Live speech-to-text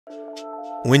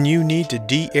When you need to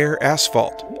de-air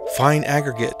asphalt, fine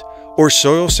aggregate, or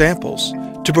soil samples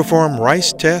to perform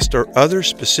rice test or other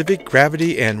specific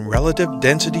gravity and relative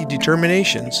density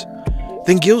determinations,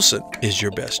 then Gilson is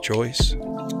your best choice.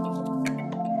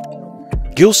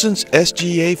 Gilson's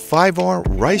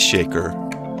SGA-5R rice shaker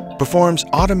performs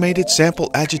automated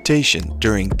sample agitation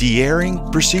during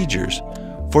deairing procedures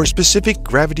for specific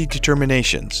gravity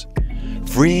determinations,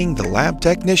 freeing the lab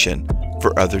technician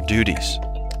for other duties.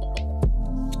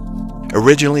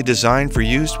 Originally designed for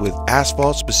use with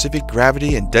asphalt-specific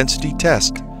gravity and density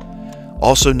test,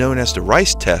 also known as the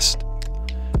rice test,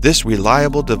 this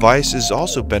reliable device is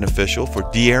also beneficial for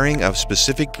deairing of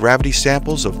specific gravity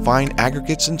samples of fine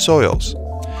aggregates and soils,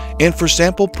 and for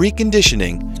sample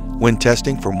preconditioning when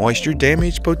testing for moisture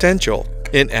damage potential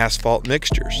in asphalt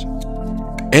mixtures.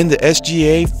 And the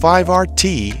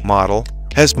SGA-5RT model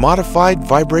has modified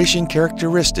vibration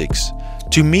characteristics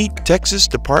to meet Texas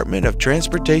Department of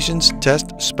Transportation's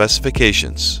test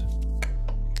specifications.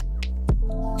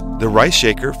 The rice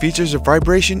shaker features a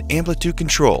vibration amplitude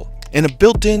control and a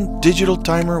built-in digital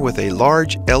timer with a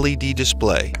large LED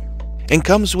display, and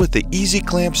comes with the easy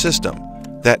clamp system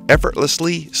that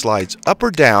effortlessly slides up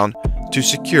or down to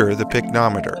secure the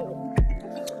pycnometer.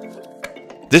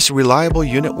 This reliable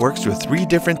unit works with 3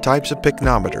 different types of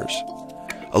pycnometers: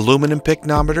 aluminum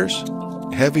pycnometers,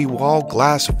 heavy wall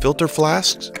glass filter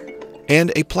flasks,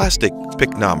 and a plastic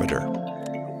pycnometer.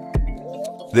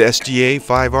 The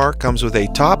SGA-5R comes with a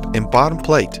top and bottom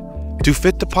plate to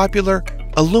fit the popular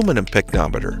aluminum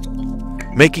pycnometer,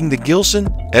 making the Gilson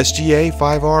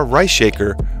SGA-5R rice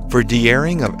shaker for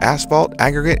deairing of asphalt,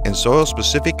 aggregate, and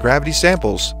soil-specific gravity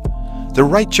samples the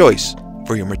right choice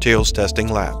for your materials testing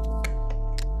lab.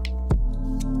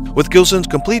 With Gilson's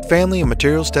complete family of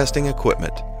materials testing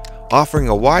equipment, offering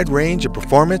a wide range of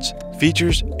performance,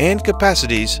 features, and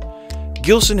capacities,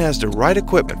 Gilson has the right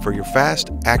equipment for your fast,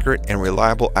 accurate, and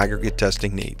reliable aggregate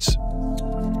testing needs.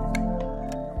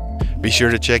 Be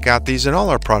sure to check out these and all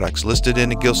our products listed in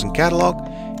the Gilson catalog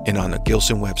and on the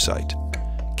Gilson website.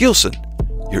 Gilson,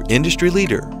 your industry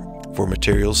leader for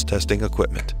materials testing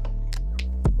equipment.